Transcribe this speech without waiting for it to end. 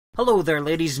Hello there,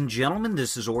 ladies and gentlemen.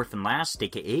 This is Orphanlast,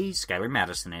 aka Skylar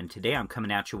Madison, and today I'm coming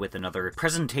at you with another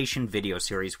presentation video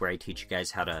series where I teach you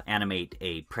guys how to animate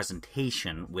a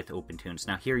presentation with Opentoonz.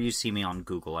 Now, here you see me on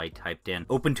Google. I typed in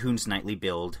Opentoonz nightly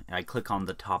build. I click on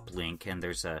the top link, and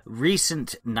there's a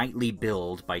recent nightly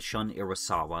build by Shun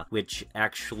Irasawa, which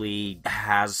actually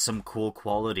has some cool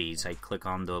qualities. I click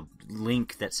on the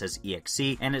link that says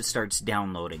EXE, and it starts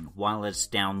downloading. While it's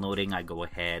downloading, I go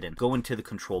ahead and go into the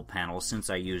control panel since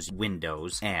I use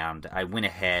Windows, and I went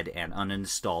ahead and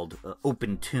uninstalled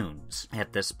Opentoonz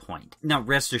at this point. Now,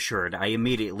 rest assured, I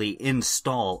immediately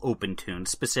install Opentoonz,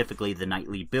 specifically the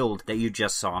nightly build that you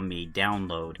just saw me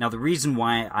download. Now, the reason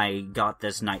why I got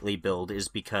this nightly build is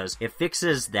because it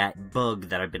fixes that bug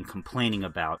that I've been complaining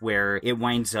about, where it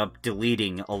winds up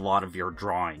deleting a lot of your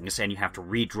drawings, and you have to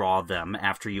redraw them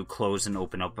after you close and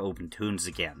open up Opentoonz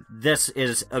again. This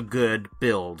is a good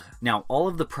build. Now, all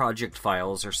of the project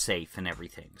files are safe and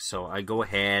everything. So I go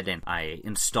ahead and I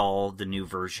install the new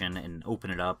version and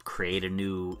open it up, create a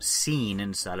new scene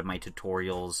inside of my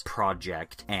tutorials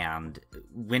project, and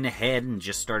went ahead and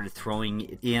just started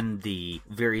throwing in the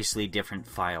variously different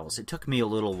files. It took me a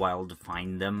little while to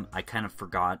find them. I kind of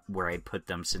forgot where I put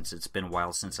them since it's been a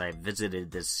while since I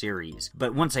visited this series.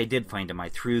 But once I did find them, I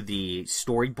threw the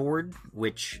storyboard,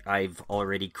 which I've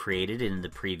already created in the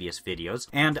previous videos,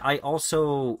 and I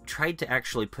also tried to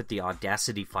actually put the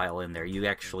Audacity file in there. You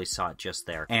actually saw it just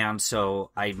there. And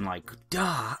so I'm like,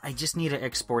 duh, I just need to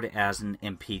export it as an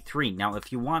MP3. Now,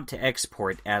 if you want to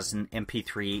export as an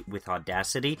MP3 with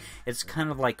Audacity, it's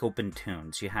kind of like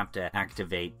Opentoonz. You have to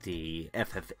activate the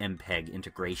FFmpeg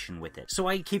integration with it. So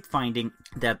I keep finding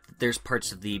that there's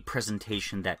parts of the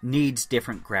presentation that needs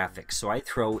different graphics. So I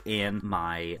throw in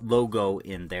my logo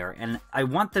in there, and I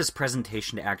want this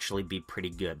presentation to actually be pretty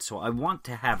good. So I want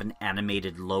to have an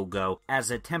animated logo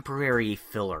as a temporary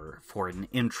filler for an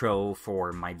intro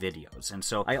for my videos. And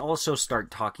so I also start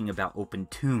talking about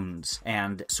Opentoonz,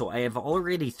 and so I have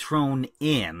already thrown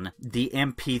in the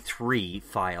MP3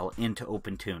 file into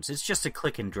Opentoonz. It's just a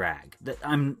click and drag.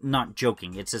 I'm not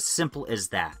joking. It's as simple as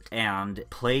that, and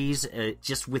plays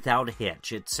just without a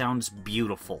hitch. It sounds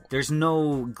beautiful. There's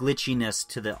no glitchiness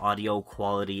to the audio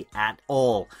quality at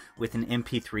all with an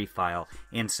MP3 file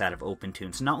inside of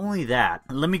Opentoonz. Not only that,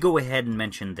 let me go ahead and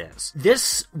mention this.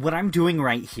 What I'm doing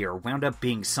right here, wound up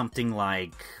being something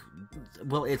like,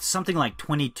 well, it's something like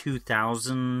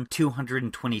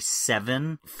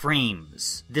 22,227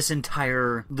 frames. This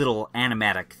entire little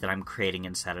animatic that I'm creating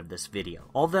inside of this video.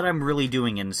 All that I'm really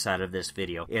doing inside of this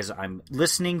video is I'm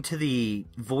listening to the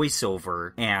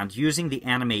voiceover and using the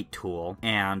animate tool,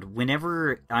 and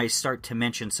whenever I start to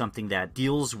mention something that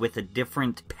deals with a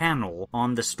different panel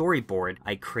on the storyboard,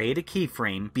 I create a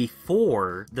keyframe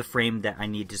before the frame that I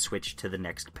need to switch to the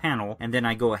next panel, and then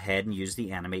I go ahead and use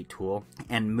the animate tool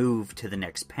and move to the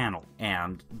next panel.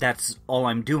 And that's all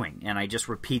I'm doing, and I just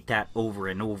repeat that over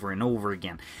and over and over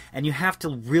again. And you have to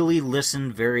really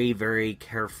listen very, very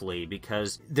carefully,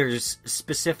 because there's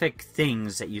specific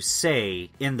things that you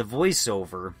say in the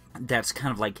voiceover that's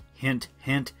kind of like hint,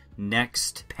 hint,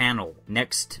 next panel,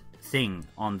 next thing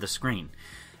on the screen.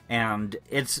 And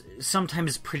it's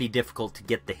sometimes pretty difficult to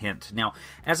get the hint. Now,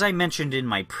 as I mentioned in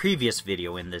my previous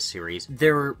video in this series,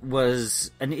 there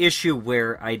was an issue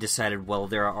where I decided, well,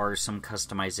 there are some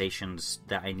customizations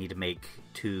that I need to make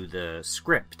to the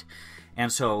script. And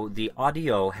so the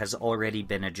audio has already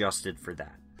been adjusted for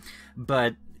that.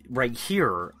 But right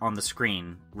here on the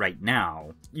screen right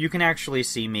now, you can actually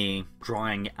see me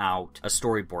drawing out a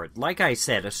storyboard. Like I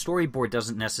said, a storyboard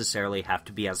doesn't necessarily have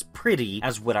to be as pretty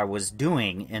as what I was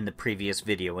doing in the previous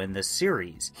video in this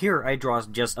series. Here I draw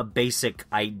just a basic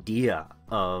idea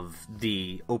of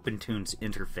the Opentoonz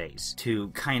interface to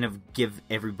kind of give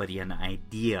everybody an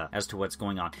idea as to what's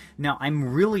going on. Now,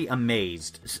 I'm really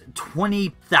amazed.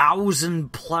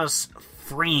 20,000 plus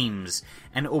frames,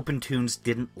 and Opentoonz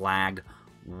didn't lag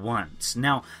once.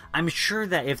 Now, I'm sure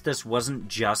that if this wasn't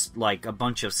just like a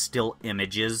bunch of still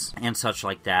images and such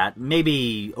like that,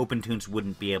 maybe Opentoonz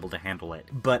wouldn't be able to handle it.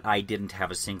 But I didn't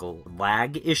have a single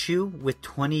lag issue with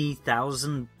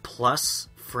 20,000 plus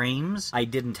frames. I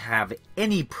didn't have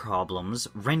any problems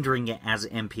rendering it as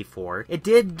MP4. It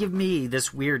did give me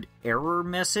this weird error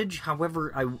message.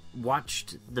 However, I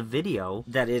watched the video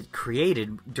that it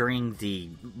created during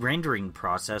the rendering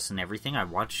process and everything. I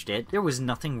watched it. There was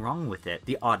nothing wrong with it.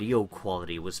 The audio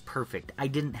quality was perfect. I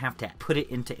didn't have to put it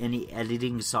into any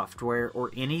editing software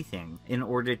or anything in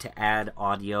order to add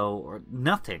audio or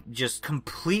nothing. Just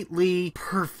completely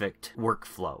perfect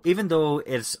workflow. Even though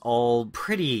it's all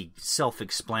pretty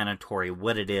self-explanatory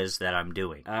what it is that I'm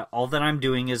doing. All that I'm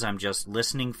doing is I'm just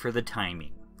listening for the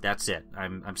timing. That's it.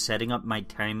 I'm setting up my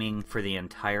timing for the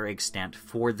entire extent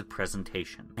for the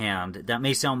presentation. And that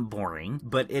may sound boring,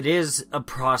 but it is a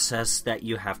process that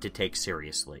you have to take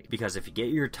seriously. Because if you get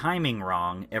your timing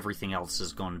wrong, everything else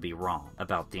is going to be wrong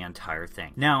about the entire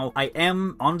thing. Now,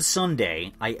 on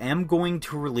Sunday, I am going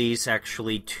to release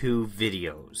actually 2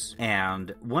 videos.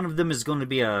 And one of them is going to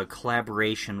be a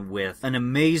collaboration with an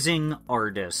amazing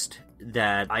artist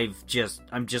that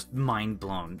I'm just mind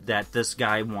blown that this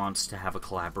guy wants to have a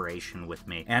collaboration with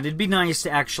me. And it'd be nice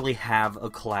to actually have a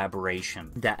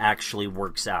collaboration that actually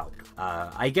works out.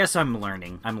 I guess I'm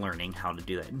learning how to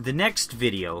do that. The next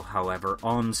video, however,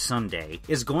 on Sunday,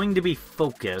 is going to be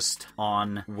focused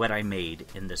on what I made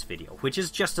in this video, which is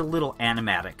just a little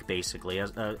animatic, basically,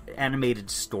 an animated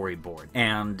storyboard.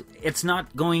 And it's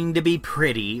not going to be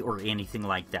pretty or anything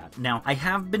like that. Now, I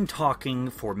have been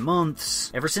talking for months,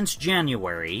 ever since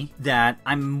January, that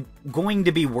I'm going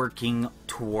to be working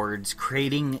towards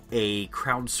creating a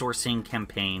crowdsourcing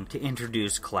campaign to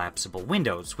introduce collapsible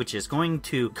windows, which is going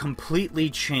to completely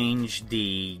change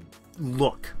the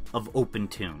look of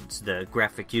Opentoonz, the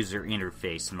graphic user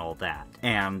interface and all that.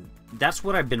 And that's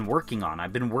what I've been working on.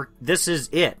 This is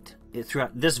it.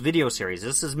 Throughout this video series,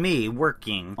 this is me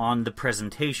working on the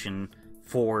presentation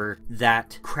for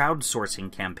that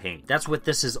crowdsourcing campaign. That's what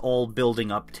this is all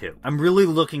building up to. I'm really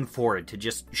looking forward to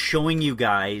just showing you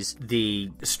guys the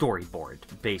storyboard,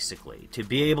 basically, to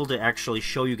be able to actually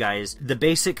show you guys the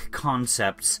basic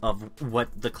concepts of what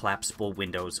the collapsible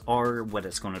windows are, what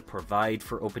it's going to provide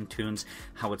for Opentoonz,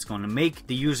 how it's going to make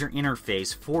the user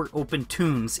interface for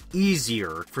Opentoonz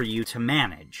easier for you to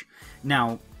manage.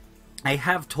 Now, I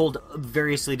have told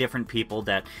variously different people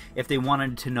that if they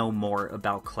wanted to know more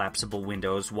about collapsible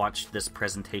windows, watch this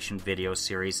presentation video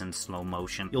series in slow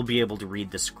motion. You'll be able to read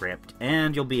the script,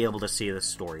 and you'll be able to see the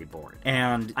storyboard.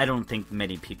 And I don't think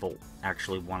many people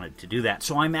actually wanted to do that.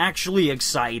 So I'm actually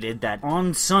excited that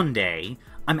on Sunday,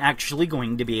 I'm actually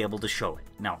going to be able to show it.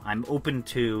 Now, I'm open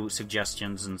to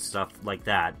suggestions and stuff like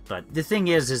that, but the thing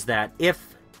is that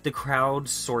if the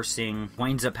crowdsourcing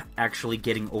winds up actually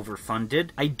getting overfunded,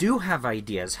 I do have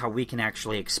ideas how we can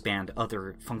actually expand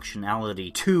other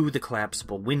functionality to the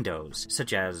collapsible windows,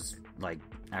 such as, like,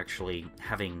 actually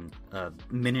having a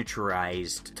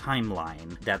miniaturized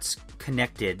timeline that's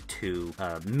connected to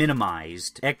a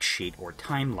minimized X sheet or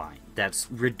timeline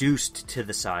that's reduced to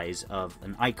the size of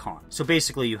an icon. So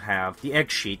basically you have the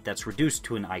X sheet that's reduced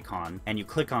to an icon, and you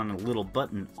click on a little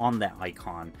button on that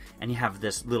icon, and you have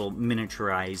this little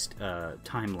miniaturized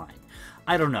timeline.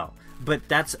 I don't know, but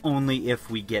that's only if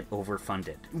we get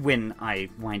overfunded, when I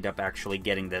wind up actually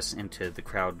getting this into the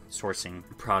crowdsourcing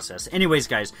process. Anyways,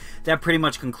 guys, that pretty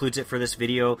much concludes it for this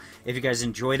video. If you guys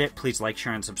enjoyed it, please like,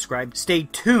 share, and subscribe. Stay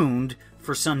tuned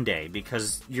for Sunday,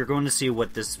 because you're going to see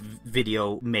what this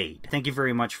video made. Thank you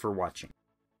very much for watching.